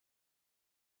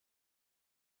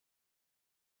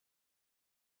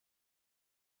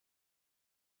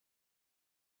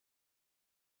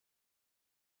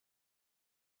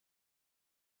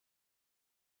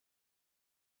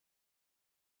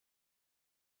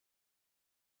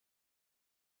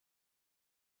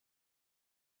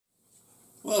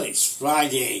Well, it's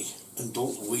Friday, and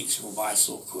don't the weeks go by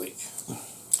so quick.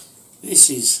 This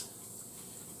is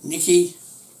Nikki,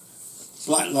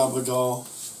 Black Labrador,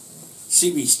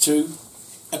 Series 2,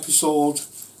 episode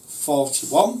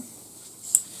 41,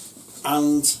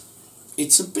 and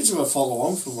it's a bit of a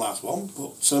follow-on from the last one,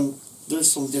 but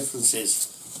there's some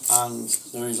differences, and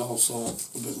there is also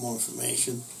a bit more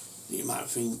information that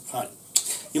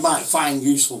you might find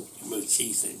useful to move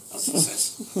teeth in, as it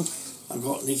says. I've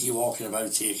got Nikki walking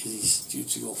about here because he's due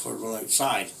to go for a run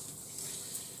outside.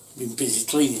 Been busy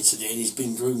cleaning today and he's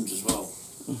been groomed as well.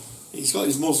 He's got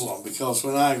his muzzle on because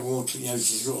when I go and clean out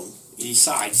his run, he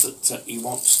decides that he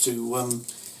wants to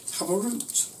have a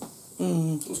root,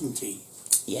 doesn't he?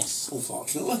 Yes.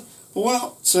 Unfortunately. But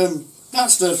well,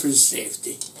 that's there for his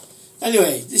safety.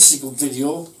 Anyway, this is a good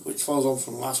video which follows on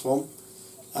from the last one,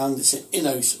 and it's an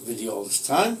in-house video this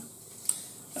time.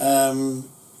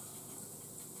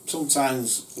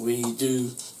 Sometimes we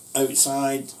do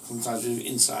outside, sometimes we do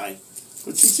inside,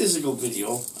 but this is a good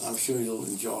video. I'm sure you'll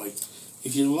enjoy.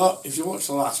 If you watch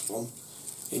the last one,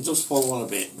 it does follow on a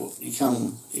bit, but you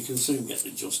can soon get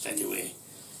the gist anyway.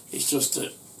 It's just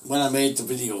that when I made the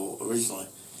video originally,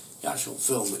 the actual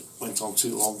film, it went on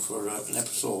too long for an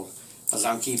episode, as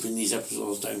I'm keeping these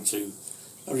episodes down to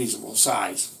a reasonable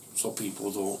size, so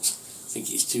people don't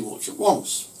think it's too much at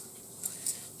once.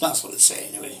 That's what they say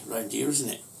anyway, round here, isn't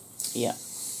it? Yeah.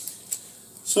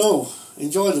 So,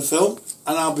 enjoy the film,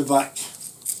 and I'll be back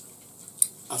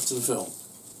after the film.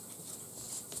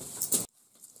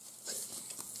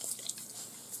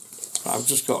 I've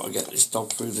just got to get this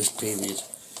dog through this period.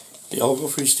 They all go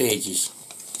through stages,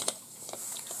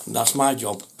 and that's my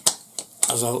job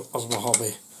as my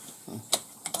hobby.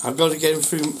 I've got to get him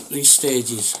through these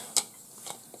stages.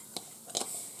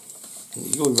 And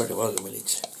you're going very well at the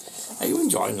minute. Are you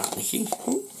enjoying that, Nikki?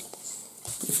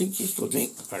 You think he's good, Nick?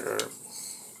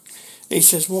 He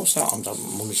says, what's that on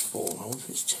Mummy's phone? I wonder if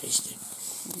it's tasty.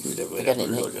 You'd never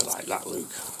really like that,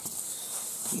 Luke.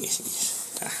 Yes, it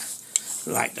is.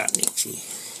 Like that, Nixie.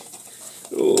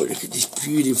 Oh, look at this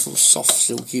beautiful, soft,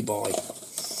 silky boy.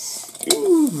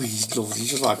 Ooh, he's lovely,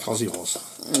 just like Ozzy was.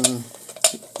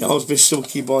 He always been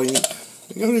silky boy, Nick.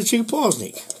 You got only 2 paws,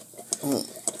 Nick.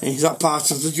 Is that part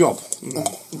of the job?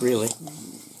 Really?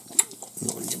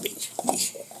 Not in the beach.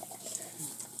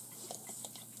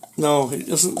 No, it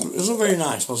wasn't very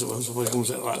nice, was it, when somebody comes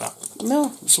out like that?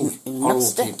 No. Some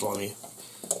horrible people on here.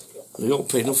 They don't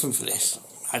pay nothing for this.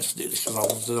 I just do this because I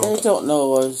love the dog. They don't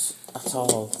know us at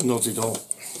all. No, they don't.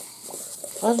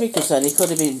 As far as we concerned, it could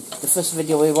have been the first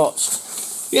video we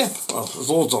watched. Yeah, well, there's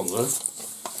loads on there.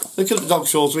 Look at the dog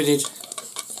shows we did.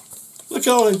 Look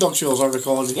at all the dog shows I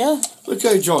recorded. Yeah. Look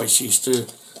how Joyce used to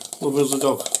love the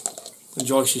dog. And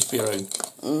Joyce used to be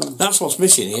around. That's what's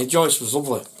missing here. Joyce was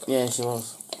lovely. Yeah, she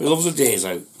was. We loved the days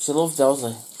out. She loved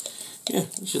Ozzy. Yeah,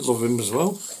 she'd love him as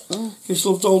well. She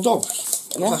loved all dogs.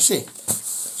 Yeah. That's it.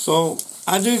 So,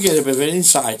 I do get a bit of an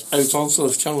insight out onto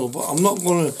this channel, but I'm not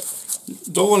going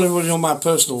to... Don't want everybody to know my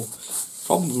personal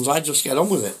problems. I just get on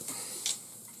with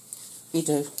it. You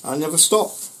do. I never stop.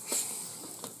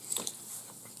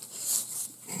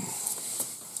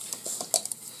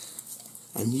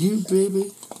 And you,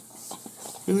 baby,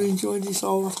 going to enjoy this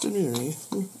all afternoon, are you?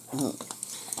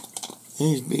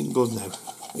 He's being good now.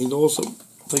 He knows some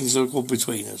things that are good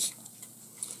between us.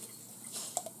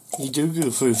 You do go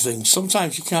through things.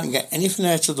 Sometimes you can't get anything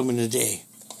out of them in a day.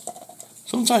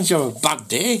 Sometimes you have a bad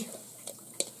day.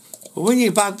 But when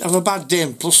you have a bad day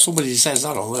and plus somebody says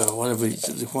that on there or whatever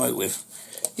they come out with,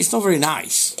 it's not very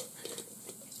nice.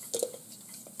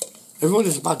 Everyone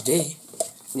has a bad day.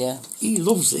 Yeah. He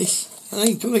loves this. And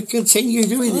he's going to continue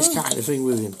doing this kind of thing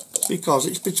with him. Because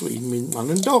it's between man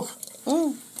and dog.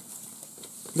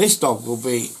 This dog will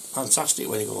be fantastic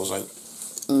when he goes out.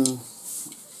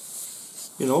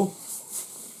 You know.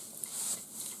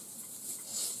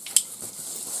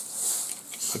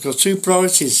 I've got 2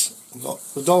 priorities. I've got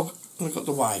the dog and I've got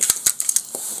the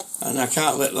wife. And I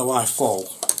can't let the wife fall.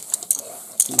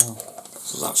 No.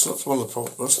 So that's one of the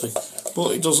first things.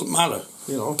 But it doesn't matter,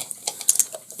 you know.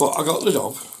 But I got the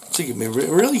dog to give me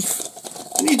relief.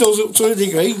 And he does up to a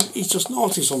degree. He's just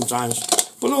naughty sometimes.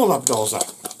 But all Labradors are.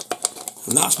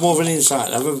 And that's more of an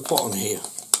insight I've ever put on here.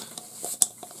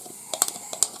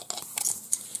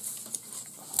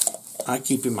 I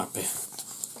keep him happy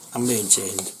and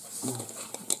maintained.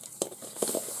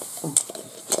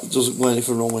 He doesn't go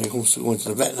anything wrong when he comes to going to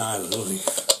the vet either, does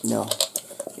he? No.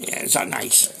 Yeah, is that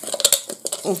nice?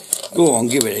 Go on,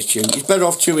 give it a chew. He's better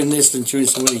off chewing this than chewing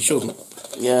something he shouldn't.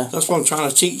 Yeah. That's what I'm trying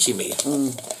to teach him here.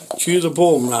 Chew the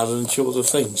bone rather than chew the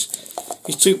things.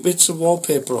 He took bits of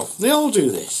wallpaper off. They all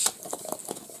do this.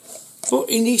 But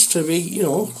he needs to be, you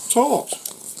know, taught.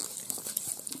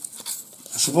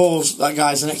 I suppose that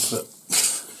guy's an expert.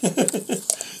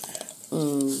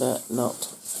 But not.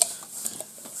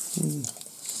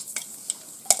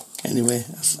 Anyway,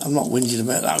 I'm not whinging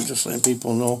about that, I'm just letting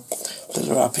people know that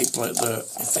there are people out there,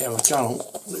 if they have a channel,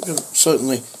 that can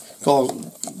certainly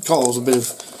cause a bit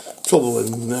of trouble,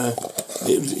 and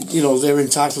you know, they're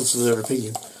entitled to their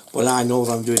opinion, but I know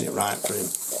that I'm doing it right for him.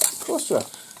 Of course you are.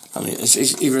 And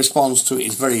he responds to it,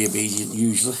 he's very obedient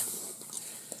usually.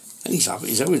 And he's happy,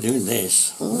 he's always doing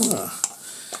this. Ah,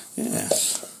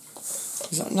 yes.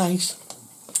 Is that nice?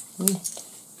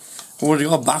 I've already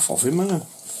got a bath off him, haven't I?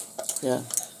 Yeah.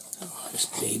 Oh, this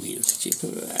baby, look at you,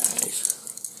 put her eyes.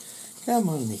 Come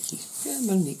on, Nikki. Come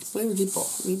on, Nick. Play with the ball.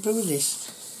 Play with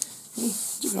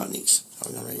this. You got Nicks.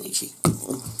 Oh, no, Nicky.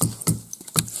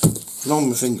 Not on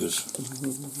my fingers.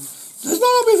 There's not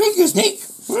on my fingers, Nick.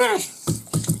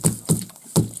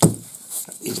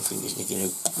 Need the fingers, Nicky, now.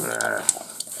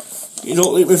 You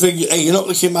don't lick my fingers. Hey, you're not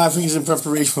licking my fingers in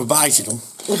preparation for biting them.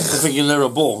 You're thinking they're a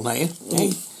ball, now, you?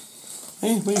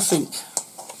 Hey, what do you think?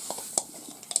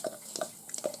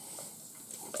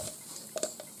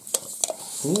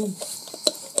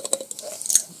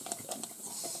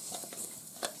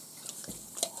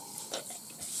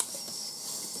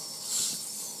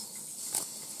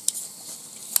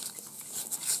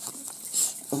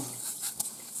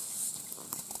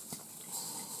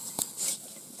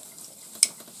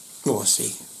 Oh, I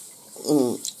see.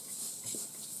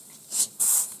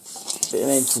 Bit of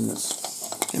maintenance.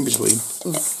 In between.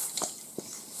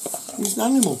 He's an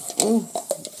animal.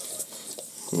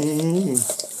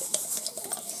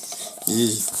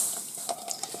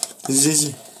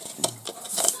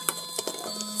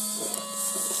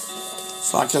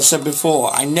 Like I said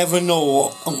before, I never know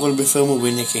what I'm going to be filming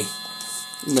with Nikki.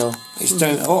 No. It's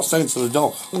down, a lot's down to the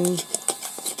dog.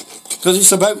 Because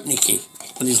it's about Nikki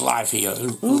and his life here.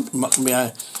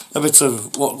 A bit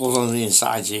of what goes on the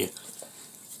inside here.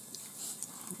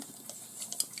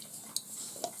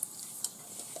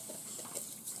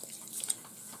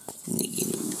 Nikki.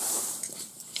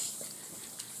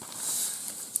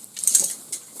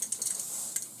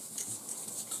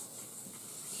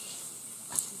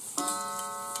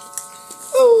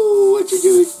 Oh, what you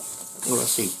doing? Oh, I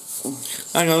see.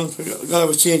 Hang on, I've got to have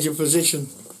a change of position.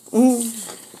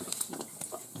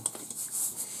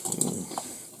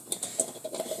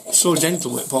 So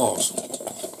gentle with paws.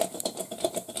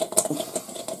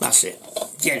 That's it.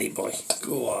 Get it, boy.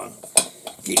 Go on.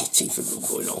 Get your teeth a good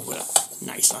going over that.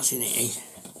 Nice, that's in it, eh?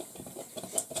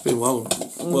 It's been well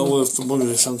worth the money,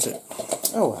 hasn't it?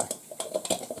 Oh, aye.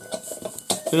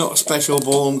 They're not a special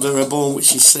bone, they're a bone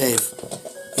which is safe.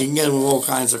 You can get them with all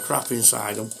kinds of crap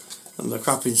inside them, and the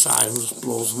crap inside them just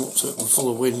blows them up to it and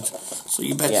full of wind. So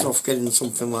you're better off getting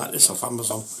something like this off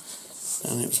Amazon.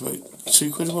 And it was about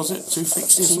 £2, was it? £2.60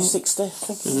 or something?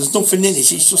 £2.60. And there's nothing in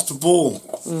it, it's just a bone.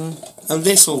 And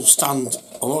this will stand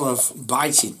a lot of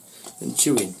biting and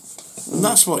chewing. And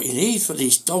that's what you need for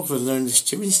these dogs when they're in this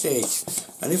chewing stage.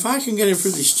 And if I can get him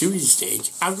through this chewing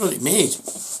stage, I've got it made.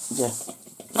 Yeah.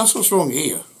 That's what's wrong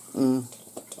here. And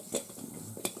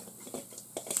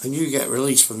you get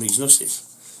released from these nusses.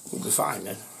 We'll be fine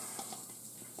then.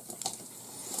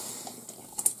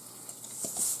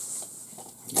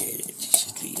 Yeah,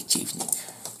 just do your teeth, Nick.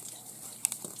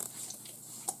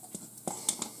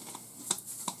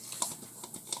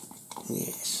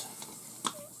 Yes.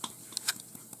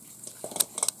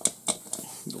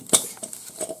 Good boy.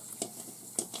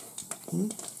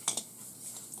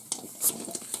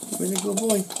 Been a good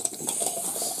boy.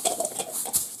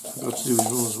 I've got to do his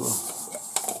run as well.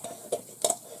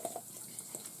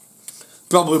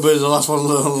 Probably be the last one on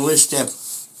the list, Deb.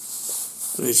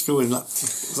 But it's going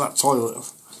that toilet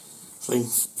thing.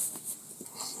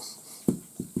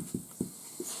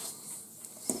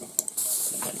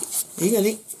 You get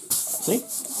it? See?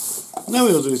 Now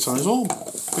he'll do it on his own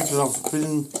because I've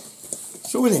been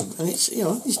showing him, and it's, you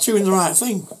know, he's chewing the right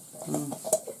thing.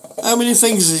 How many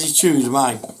things has he chewed of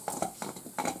mine?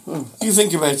 You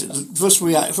think about it. The first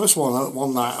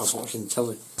one night I was watching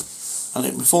telly, and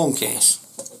it my phone case.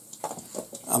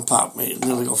 And Pat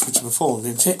nearly got through to my phone,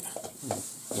 didn't it?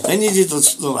 Then he did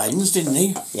the lens, didn't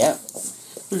he? Yeah.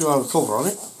 We do have a cover on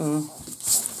it.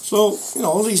 So, you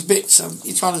know, all these bits,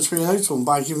 he tried to train out to him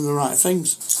by giving the right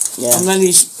things. Yeah. And then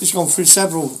he's gone through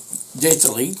several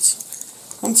data leaks,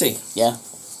 hasn't he? Yeah.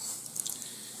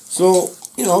 So,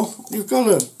 you know, you've got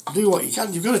to do what you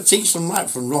can. You've got to teach them right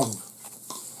from wrong.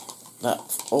 That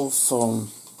old phone.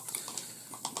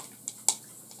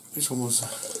 Which one was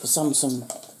that? The Samsung.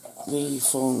 The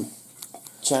phone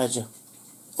charger.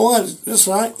 Oh, that's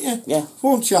right, yeah. Yeah.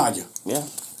 Phone charger. Yeah.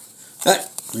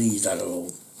 Leave that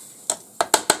alone.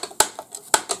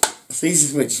 It's the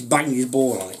easiest way to just bang his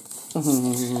ball on it.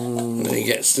 And then he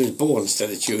gets to his ball instead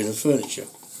of chewing the furniture.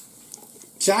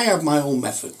 See, I have my own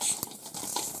methods.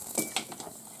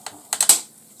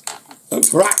 A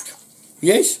crack.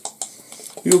 Yes?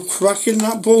 You're cracking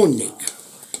that bone, Nick.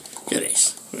 Look at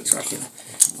this. We're cracking it.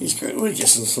 He's really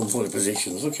just in some funny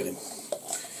positions. Look at him.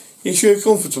 You sure you're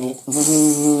comfortable?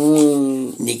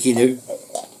 Nicky now.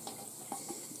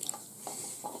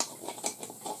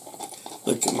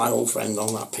 Look at my old friend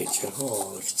on that picture.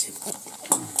 Oh, look at him.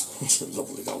 He's a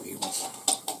lovely dog he was.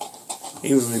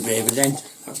 He was my baby then.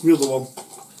 That's the other one.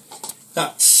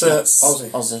 That's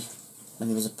Ozzy. Ozzy. When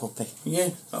he was a puppy.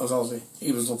 Yeah, that was Ozzy.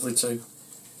 He was lovely too.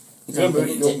 You remember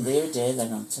it did the other day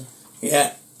then, aren't he?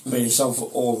 Yeah. Made himself at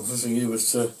home. The thing he was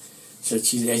to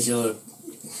touch the edge of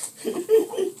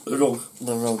the rug.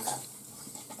 The rug.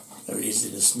 There he is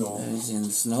in the snow. There he is in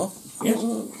the snow. Yeah.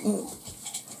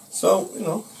 So, you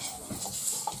know.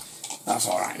 That's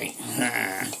alright, mate.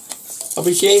 Have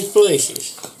we changed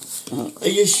places? Are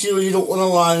you sure you don't want to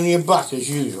lie on your back as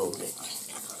usual, Nick?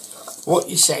 What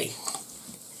you say?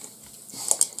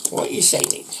 What you say,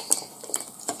 Nick?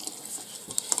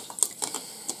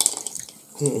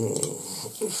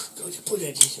 Go to put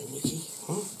edges in, Nicky.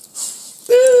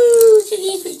 Ooh,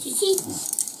 Nicky.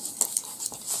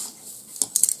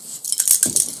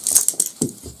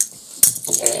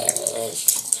 Yes.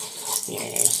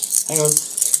 Yes. Hang on.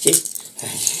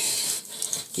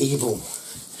 Get your boom.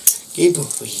 Get your boom.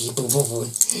 Get your boom. Get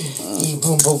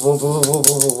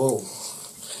your boom.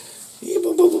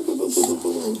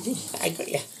 I got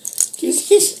you. Kiss,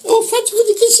 kiss. Oh, Fudge with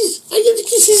the kisses. I get the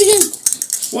kisses again.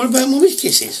 What about Mummy's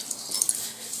kisses?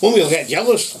 Mummy will get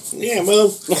jealous. Yeah, well.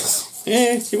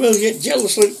 Yeah, she will get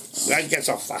jealous. Right, get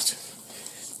off that.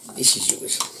 This is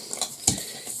yours.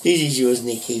 This is yours,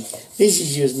 Nicky. This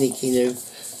is yours, Nicky, now.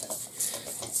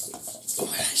 Oh,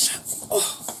 that's that. Oh,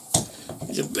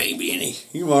 there's a baby in it.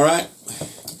 You alright?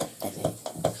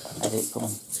 I did come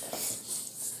on.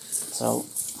 So,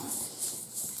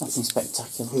 nothing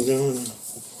spectacular. No.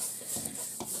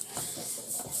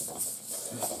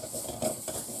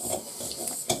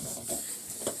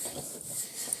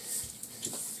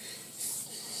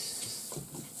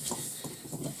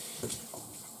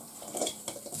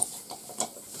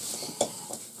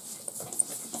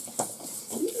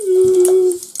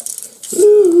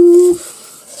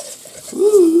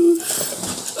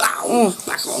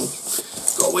 Back on.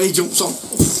 Got where he jumps on.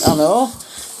 I know.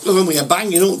 Look when you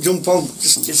bang, you don't jump on.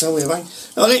 Just how you bang.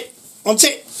 On it. Want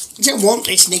it? Do you want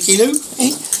this, Nicky Lou?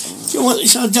 Eh? Do you want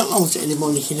this? I don't want it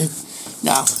anymore, Nicky Lou.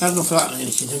 No, I had enough of that there,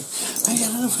 Nicky Lou. I had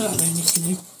enough of that there, Nicky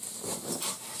Lou.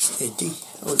 Steady.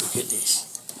 Oh, look at this.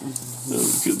 Oh,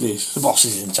 look at this. The boss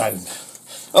is in town.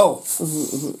 Oh.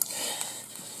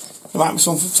 There might be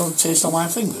some taste on my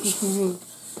fingers.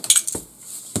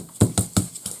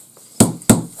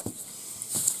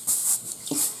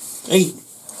 Hey,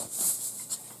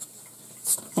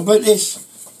 what about this?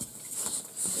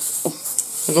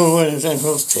 I don't know where it's anything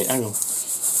else to take, hang on.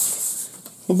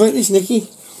 What about this, Nicky?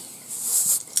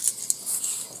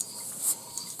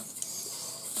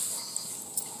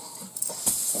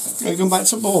 Are you going back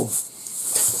to the ball?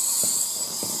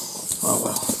 Oh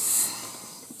well.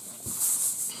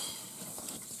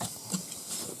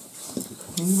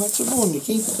 Are you back to the ball,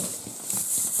 Nicky?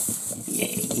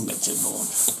 Yeah, you're back to the ball.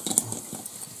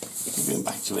 Going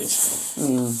back to it.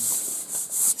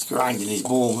 It's grinding his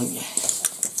ball, isn't you?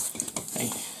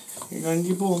 Hey, you're grinding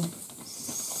your ball.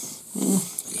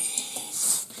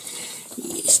 Yes.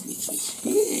 Yes, Nicky.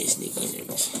 Yes, Nicky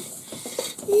knows.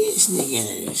 Yes, Nicky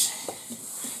knows.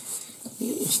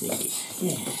 Yes, Nicky.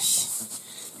 Yes.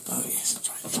 Oh, yes, I'm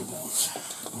trying some balls.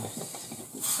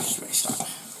 Stretch that.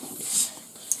 Yes.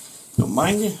 Don't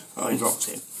mind you? Oh, he dropped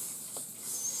it.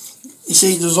 You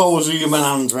see, there's always a human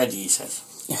hand ready, he says.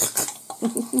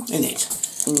 In it.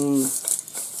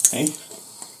 Hey?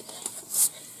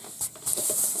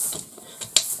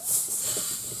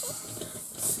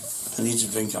 I need to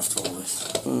drink after all this.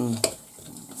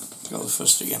 Go the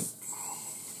first again.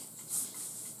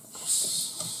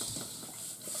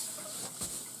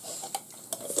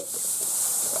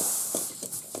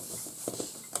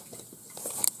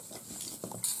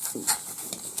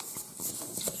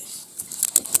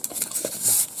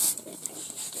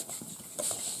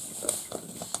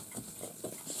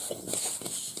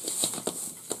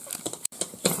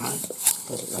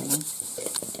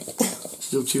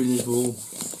 Still tuning his ball.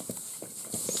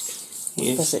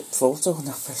 Yes. Press it photo and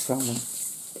I press round them.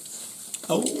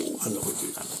 Oh, I know we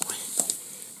do that, don't we?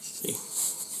 See.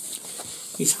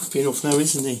 He's happy enough now,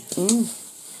 isn't he?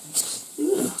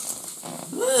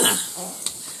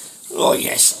 Oh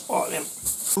yes, all right then.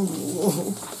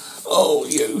 Oh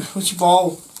you, what's your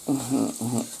ball?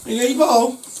 You got your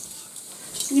ball?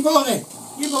 Your ball then?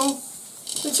 Your ball?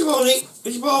 What's your ball, Nick?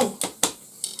 What's your ball?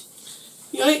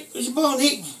 You got it? What's your ball,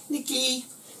 Nick? Nicky?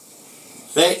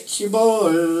 Fetch your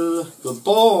ball. Good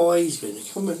boy. He's going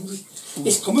to come in.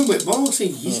 He's coming with balls.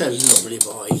 He's a lovely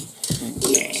boy.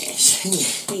 Yes.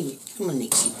 Come on,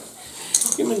 Nixie.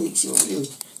 Come on, Nixie. What are you doing?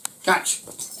 Catch.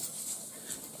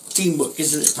 Teamwork,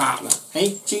 isn't it, partner?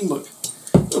 Hey, teamwork.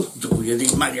 Oh, you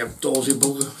didn't make your dorsey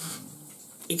bugger.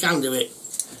 You can do it.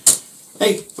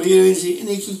 Hey, what are you doing,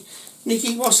 Nikki?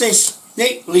 Nikki, what's this?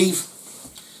 Nick, leave.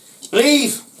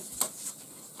 Leave.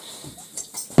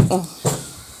 Oh.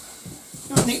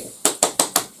 Come on, Nick.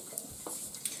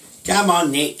 Come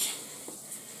on, Nick.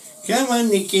 Come on,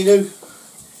 Nicky, now.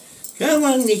 Come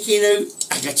on, Nicky, now.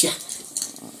 I got you.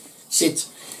 Sit.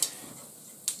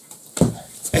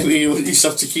 Hey, we used to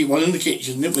have to keep one in the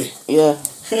kitchen, didn't we? Yeah.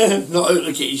 Not out of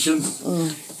the kitchen.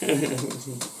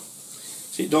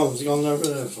 Sit down. Has he gone over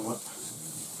there or something?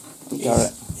 You got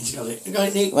it. He's got it. You got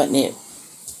it, Nick? What, Nick?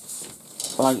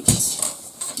 Bugs.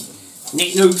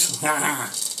 Nick knows.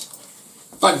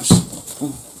 Bugs.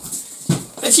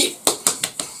 That's it.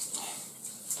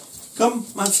 Come,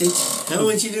 that's it. How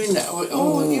are you doing that?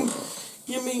 Oh,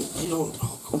 you mean you don't?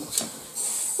 Oh, God.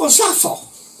 What's that for?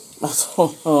 What's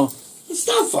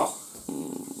that for?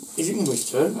 Is it my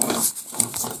turn?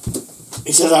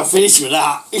 He says I'm finished with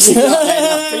that. He says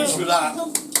I'm finished with that.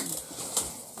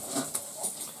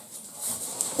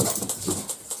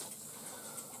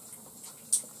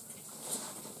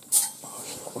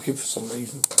 Looking for some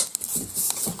reason.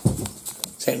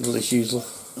 Technical issues, look.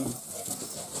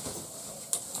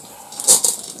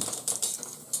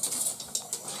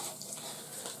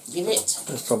 Give it.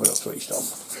 That's probably not switched on.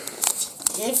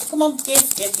 Give, come on, give.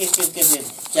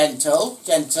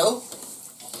 Gentle.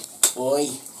 Boy,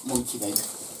 monkey baby.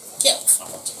 Get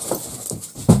off.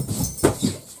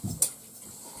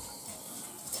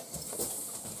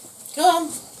 Come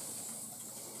on.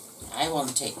 I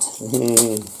want it.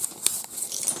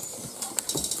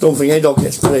 Don't think any dog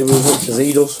gets played with as much as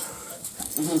he does.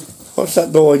 What's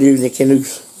that door you, Nicky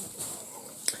Noose?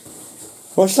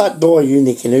 What's that door you,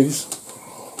 Nicky Noose?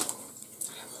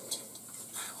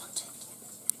 I want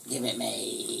it. Give it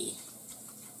me.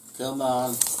 Come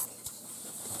on.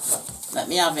 Let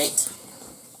me have it.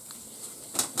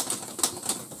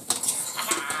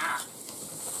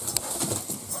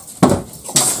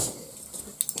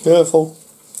 Careful.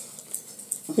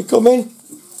 You come in.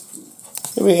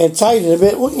 You'll be getting tired in a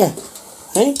bit, wouldn't you?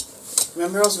 Hey?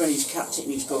 Remember also when you catch it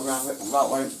and you just go around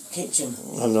the kitchen?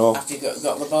 I know. After you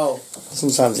got the bowl?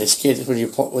 Sometimes it's scared when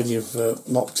you've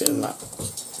mocked it and that.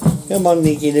 Come on,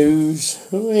 Nicky Noose.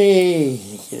 Hey,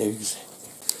 Nicky Noose.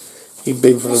 You've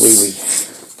been for a wee wee.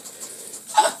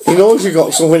 He knows you've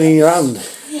got something in your hand.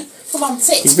 Come on,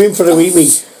 sit. He's been for a wee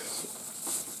wee.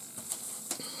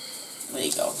 There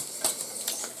you go.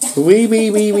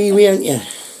 Wee, aren't you?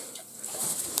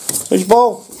 Where's your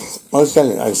ball? I was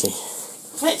getting it, I see.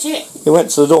 Fetch it. He went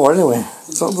to the door anyway.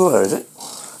 It's not there, is it?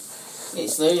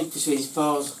 It's there between his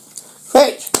paws.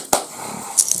 Fetch!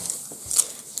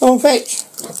 Come on, fetch!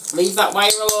 Leave that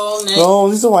wire alone, Nick. No,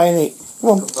 there's the wire, Nick. Come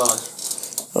on. Good boy.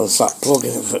 There's that plug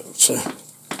in it, so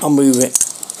I'll move it.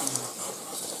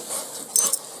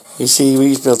 You see, we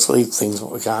used to be able to leave things,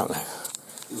 but we can't now.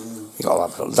 You got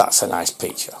Labrador. That's a nice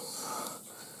picture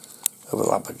of a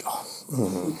Labrador.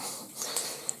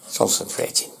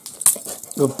 Concentrating.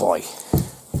 Good boy.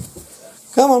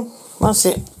 Come on, that's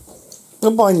it.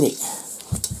 Good boy, Nick.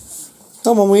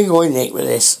 Come on, where you going, Nick, with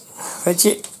this? Fetch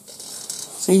it.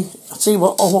 See, I tell you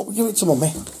what. Oh, give it to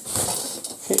Mummy.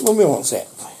 Mummy wants it.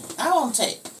 I want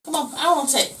it. Come on, I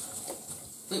want it.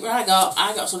 Look what I got.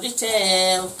 I got some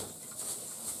detail.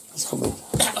 It's coming.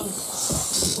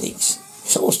 Nick's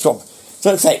so strong.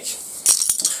 Don't fetch.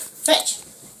 Fetch.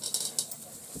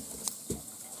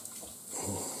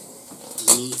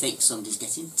 He thinks somebody's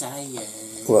getting tired.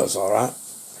 Well, it's alright.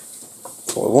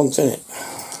 That's what he wants, isn't it?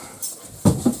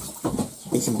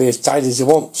 He can be as tired as he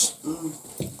wants.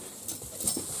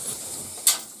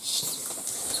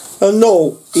 And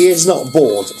no, he is not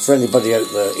bored, for anybody out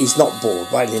there. He's not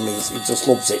bored by any means. He just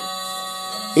loves it.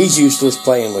 He's used to us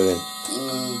playing with him.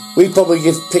 We probably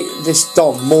give this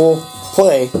dog more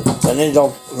play than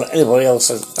anybody else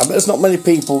has. I bet there's not many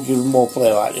people give him more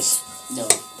play like this. No.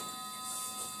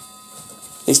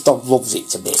 This dog loves it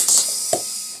to bits.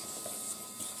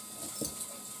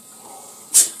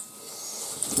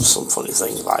 Some funny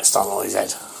things like standing on his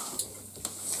head.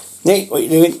 Nick, what are you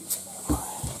doing?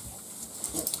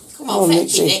 on,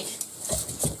 fetch it, Nick.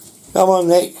 Come on,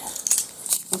 Nick.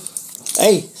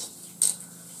 Hey,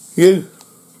 you.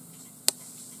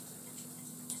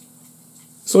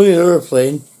 It's only an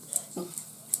aeroplane.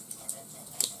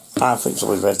 I think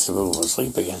somebody's ready to move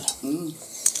asleep again.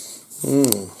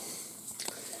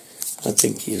 I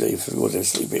think he's ready to go to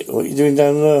sleep. What are you doing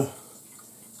down there?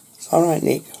 It's alright,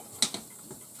 Nick.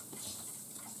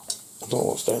 I don't know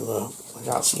what's down there. I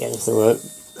can't see anything with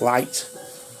light.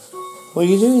 What are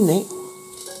you doing, Nick?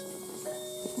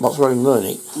 What's wrong there,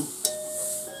 Nick?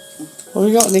 What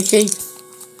have you got, Nikki?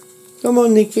 Come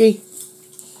on, Nikki.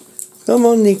 Come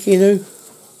on, Nikki, now.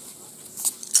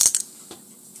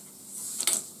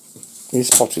 He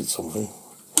spotted something.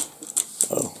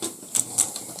 Oh.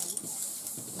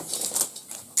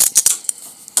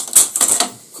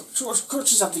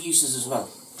 Crutches have the uses as well.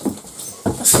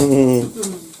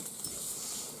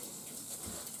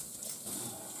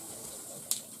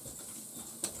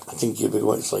 I think you'll be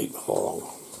going to sleep before long.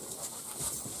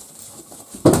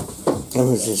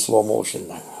 Everything's in slow motion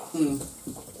now.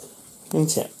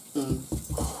 Isn't it?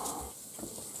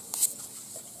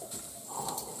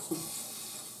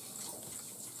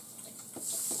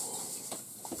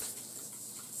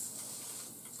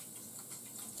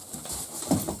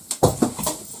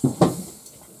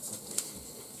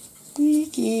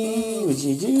 Nikki, what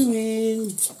you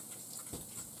doing?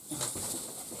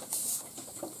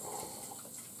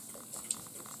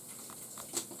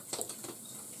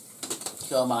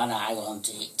 Come on, I want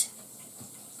it.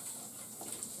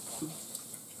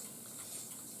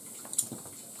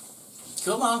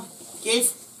 Come on,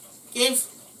 give.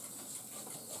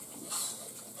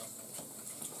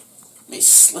 It's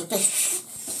slippy.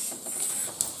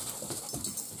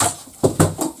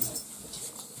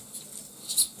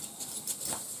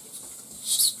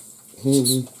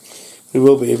 It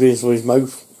will be if it's with his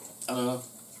mouth.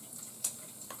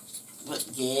 But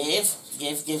give.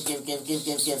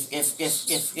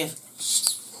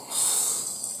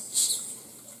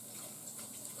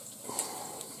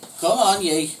 Come on,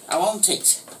 you. I want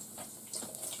it.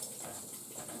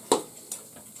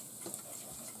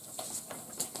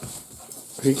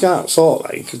 If you can't sort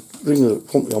that, you could ring the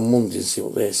company on Monday and see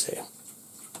what they say.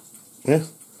 Yeah?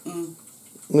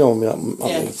 No, I mean, that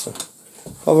Yeah. means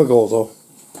have a go, though.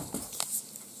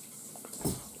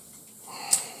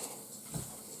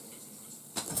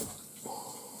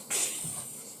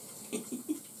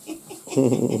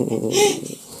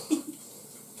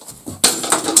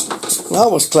 That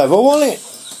was clever, wasn't it?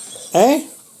 Eh?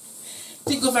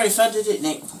 Didn't go very far, did it,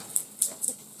 Nick?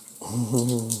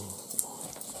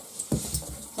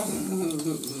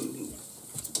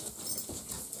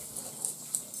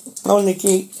 Oh,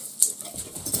 Nikki.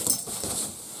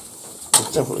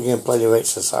 He's definitely getting plenty of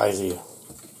exercise here.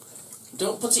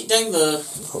 Don't put it down there.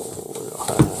 Oh,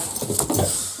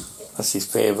 that's his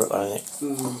favourite, isn't it?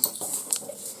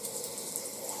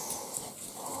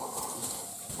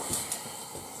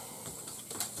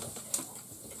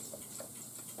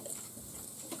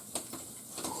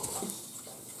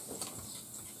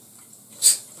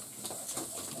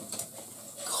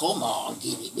 Come on,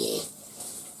 give it me.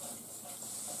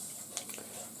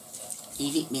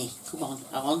 Give it me. Come on,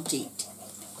 I want it.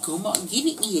 Come on, give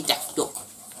it me, you daft duck.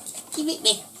 Give it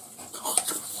me.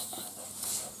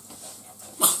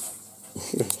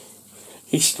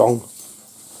 He's strong.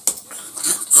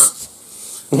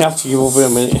 You have to give up in a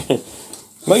minute.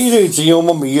 What are you doing to your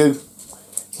mummy, you?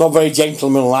 It's not very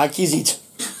gentlemanlike, is it?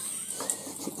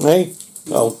 Hey?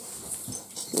 Oh.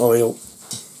 Oh, he'll.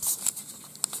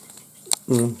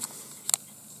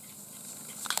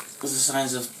 There's the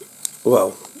signs of...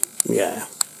 Well, yeah.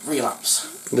 Relapse.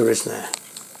 There is now.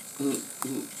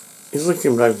 He's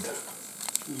looking round.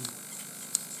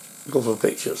 Go for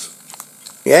pictures.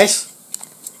 Yes?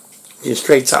 You're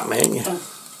straight at me, ain't you?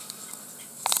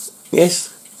 Yes?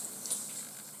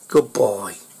 Good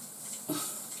boy.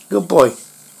 Good boy.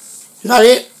 Is that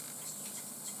it?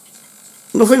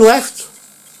 Nothing left?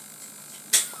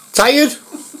 Tired?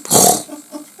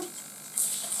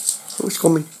 Who's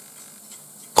coming?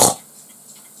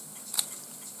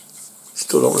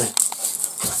 Stood on there.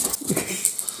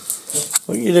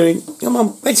 What are you doing? Come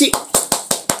on, Betty.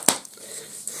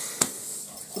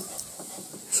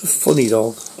 It's a funny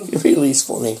dog. It really is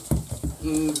funny.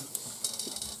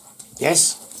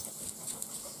 Yes?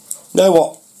 Now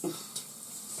what?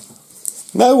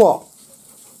 Now what?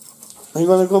 Are you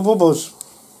going to go bubbles?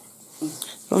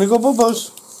 Want to go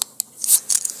bubbles?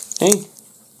 Hey?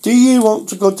 Do you want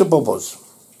to go to bubbles?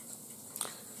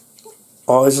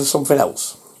 Or is there something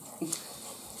else?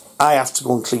 I have to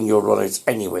go and clean your runners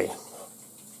anyway.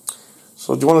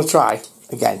 So do you want to try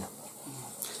again?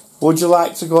 Would you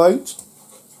like to go out?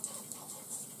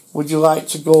 Would you like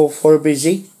to go for a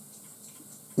busy?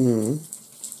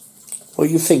 What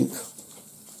do you think?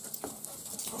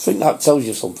 I think that tells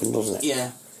you something, doesn't it?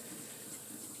 Yeah.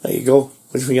 There you go.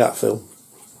 What do you think of that film?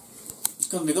 It's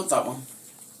going to be good, that one.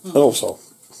 And also,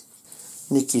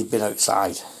 Nikki's been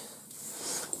outside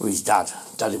with his dad.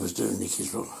 Daddy was doing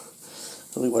Nikki's run.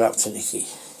 And look what happened to Nikki.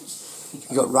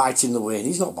 He got right in the way and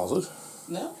he's not bothered.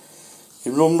 No. He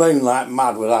run round like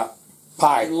mad with that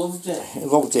pipe. He loved it. He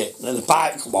loved it. And then the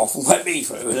pipe come off and went me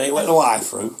through and then it went the wife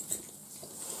through.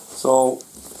 So,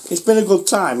 it's been a good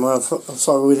time. I'm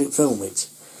sorry we didn't film it.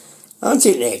 Aren't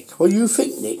it, Nick? What do you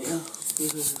think, Nick? Yeah.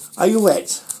 Are you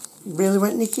wet? You really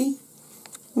wet, Nicky?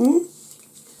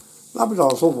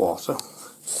 Labradors love water.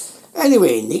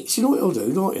 Anyway, Nick, you know what it'll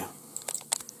do, don't you?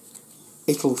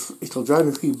 It'll drive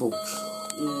a few bugs.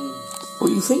 What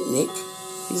do you think, Nick?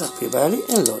 He's happy about it.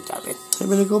 Hello, Daddy. You've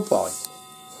been a good boy.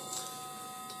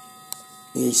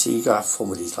 You see, you gotta have fun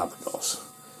with these Labradors.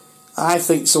 I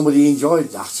think somebody enjoyed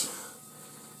that.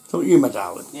 Don't you, my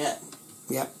darling? Yeah.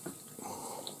 Yeah.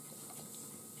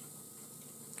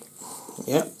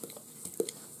 Yeah.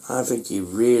 I think you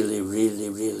really, really,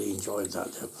 really enjoyed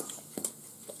that, Deb.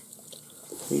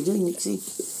 How you doing, Nixie?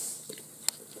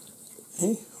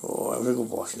 Hey? Oh, I'm going to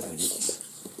go wash now, Nick.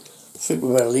 I think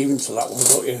we better leave him to that one,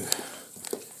 don't you?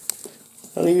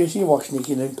 I'll leave you to wash,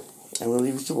 Nicky, now. I'm going to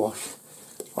leave you to wash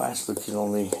whilst looking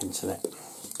on the internet.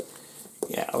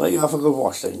 Yeah, I'll let you have a good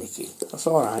wash then, Nicky. That's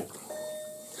alright.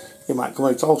 You might come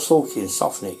out all sulky and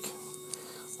soft, Nick.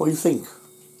 What do you think?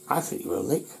 I think you will,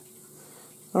 Nick.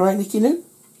 Alright, Nicky, now?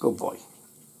 Good boy.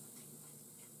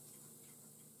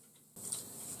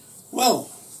 Well,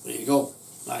 there you go.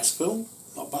 Nice film.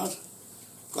 Not bad.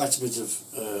 Quite a bit of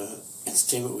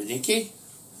entertainment with Nicky,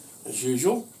 as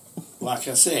usual. Like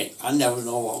I say, I never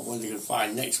know what we're going to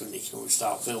find next with Nicky when we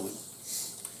start filming.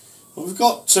 But we've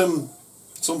got some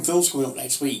films coming up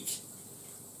next week.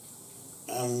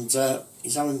 And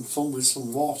he's having fun with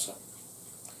some water.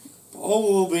 But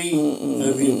all will be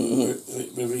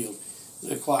revealed.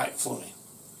 They're quite funny.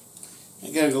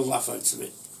 You get a good laugh out of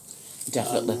it.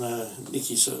 Definitely. And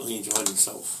Nicky certainly enjoyed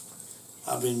himself.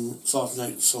 I've been sorting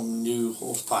out some new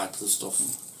hose pipe and stuff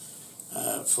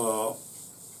for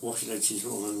washing out his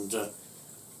run, and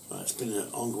it's been an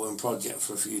ongoing project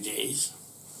for a few days.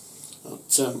 But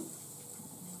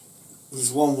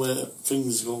there's one where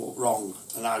things go wrong,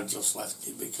 and I've just left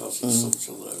it because it's such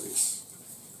hilarious.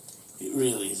 It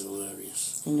really is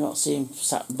hilarious. You not see him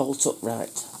sat bolt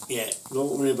upright. Yeah,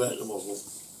 don't worry about the muzzle.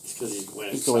 It's because he's going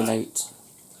outside. He's going out.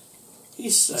 He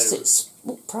sits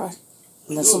upright.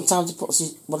 And then sometimes he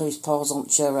puts one of his paws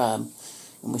onto your arm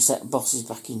and we set bosses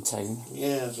back in town.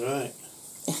 Yeah, that's right.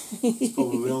 He's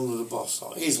probably under the boss.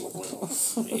 So he's lovely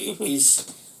enough. He's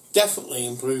definitely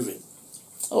improving.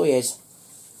 Oh, he is.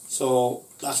 So,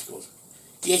 that's good.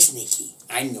 Yes, Nicky.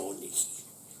 I know, Nicky.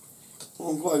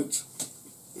 Well, go out.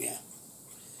 Yeah.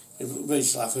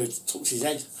 Eventually I've heard he tucks his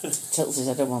head. Tilts his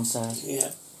head on one side.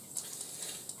 Yeah.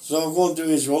 So I'm going to do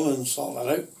his run and sort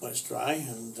that out. Let's try.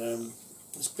 And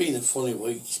it's been a funny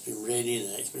week. It's been raining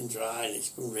and it's been dry and it's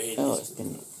been raining. Oh, it's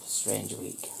been a strange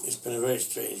week. It's been a very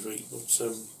strange week, but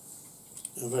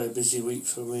a very busy week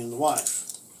for me and the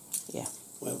wife. Yeah.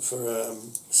 Went for a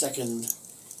second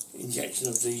injection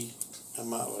of the,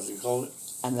 what do you call it?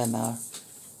 MMR.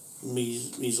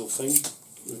 Measles thing.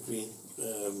 We've been,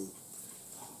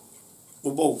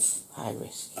 we're both high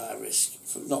risk. High risk.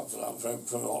 Not for that,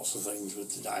 for lots of things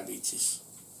with the diabetes.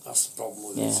 That's the problem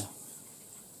with it.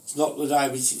 It's not the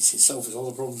diabetes itself, it's all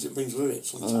the problems it brings with it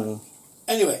sometimes.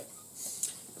 Anyway,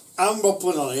 I'm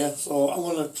rumbling on here, so I'm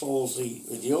going to close the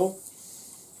video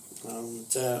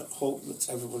and hope that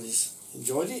everybody's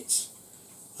enjoyed it.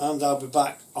 And I'll be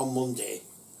back on Monday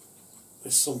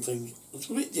with something a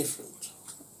little bit different.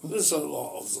 There's a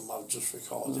lot of them I've just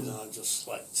recorded and I've just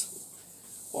select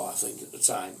what I think at the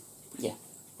time. Yeah.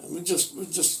 And we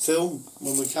just film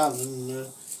when we can, and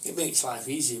it makes life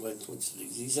easy when it comes to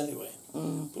these anyway.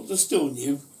 But they're still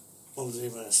new, ones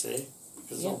when I say,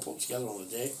 because they're all put together on a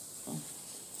day.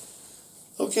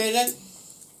 Okay then,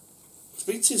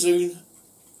 speak to you soon.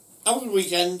 Have a good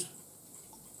weekend.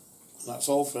 And that's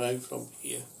all for now from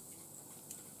here.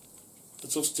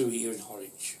 It's us two here in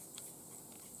Horwich.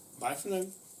 Bye for now.